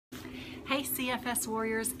Hey CFS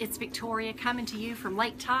Warriors, it's Victoria coming to you from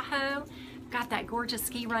Lake Tahoe. Got that gorgeous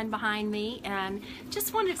ski run behind me and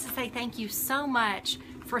just wanted to say thank you so much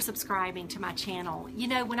for subscribing to my channel. You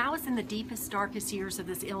know, when I was in the deepest, darkest years of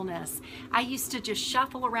this illness, I used to just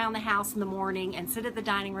shuffle around the house in the morning and sit at the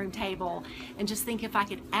dining room table and just think if I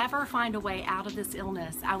could ever find a way out of this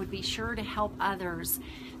illness, I would be sure to help others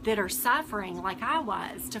that are suffering like I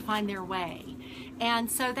was to find their way. And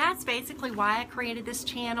so that's basically why I created this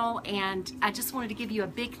channel, and I just wanted to give you a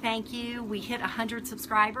big thank you. We hit 100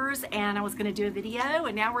 subscribers and I was going to do a video,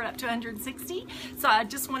 and now we're up to 160. So I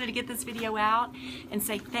just wanted to get this video out and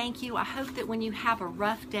say thank you. I hope that when you have a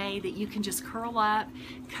rough day that you can just curl up,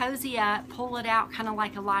 cozy up, pull it out kind of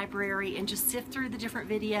like a library and just sift through the different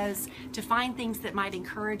videos to find things that might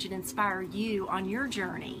encourage and inspire you on your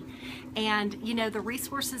journey. And you know, the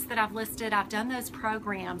resources that I've listed, I've done those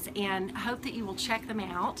programs and hope that you will check them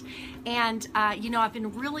out. And you know, I've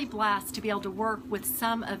been really blessed to be able to work with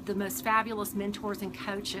some of the most fabulous mentors and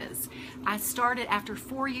coaches. I started after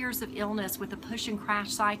 4 years of illness with a push and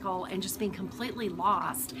crash cycle and just being completely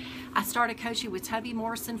lost. I started coaching with Tubby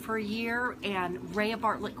Morrison for a year and Rhea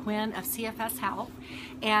Bartlett Quinn of CFS Health.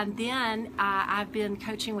 And then I've been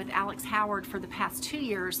coaching with Alex Howard for the past 2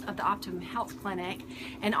 years of the Optimum Health Clinic,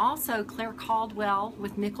 and also Claire Caldwell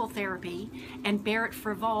with Nickel Therapy and Barrett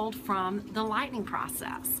Frivold from the Lightning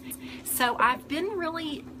Process. So I've been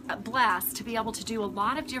really blessed to be able to do a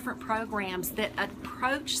lot of different programs that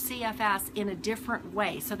approach CFS in a different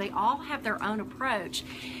way. So they all have their own approach,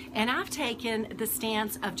 and I've taken the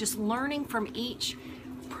stance of just learning from each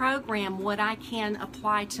program what I can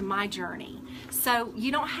apply to my journey. So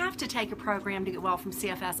you don't have to take a program to get well from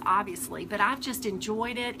CFS, obviously, but I've just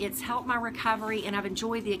enjoyed it. It's helped my recovery, and I've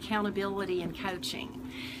enjoyed the accountability and coaching.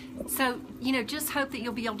 So, you know, just hope that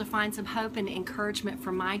you'll be able to find some hope and encouragement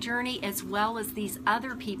from my journey, as well as these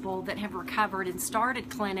other people that have recovered and started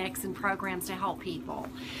clinics and programs to help people.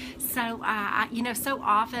 So, you know, so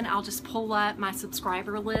often I'll just pull up my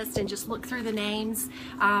subscriber list and just look through the names.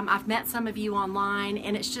 I've met some of you online,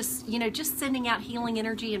 and it's just, you know, just sending out healing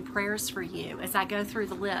energy and prayers for you as I go through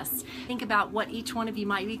the list. Think about what each one of you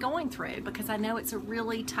might be going through, because I know it's a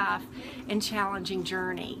really tough and challenging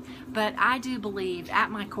journey. But I do believe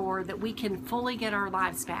at my core that we can fully get our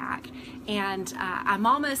lives back, and I'm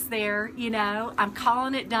almost there. You know, I'm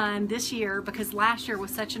calling it done this year because last year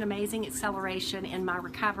was such an amazing acceleration in my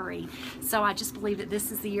recovery. So I just believe that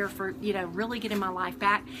this is the year for, you know, really getting my life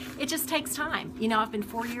back. It just takes time. You know, I've been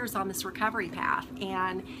 4 years on this recovery path,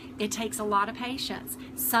 and it takes a lot of patience.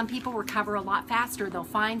 Some people recover a lot faster. They'll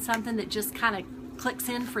find something that just kind of clicks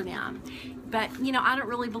in for them. But, you know, I don't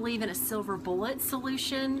really believe in a silver bullet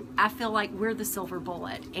solution. I feel like we're the silver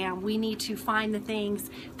bullet, and we need to find the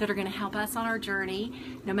things that are going to help us on our journey,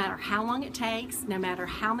 no matter how long it takes, no matter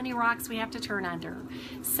how many rocks we have to turn under.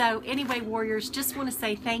 So anyway, Warriors, just want to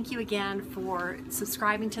say thank you again for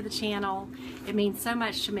subscribing to the channel. It means so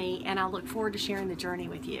much to me, and I look forward to sharing the journey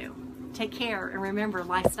with you. Take care, and remember,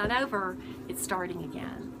 life's not over, it's starting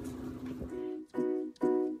again.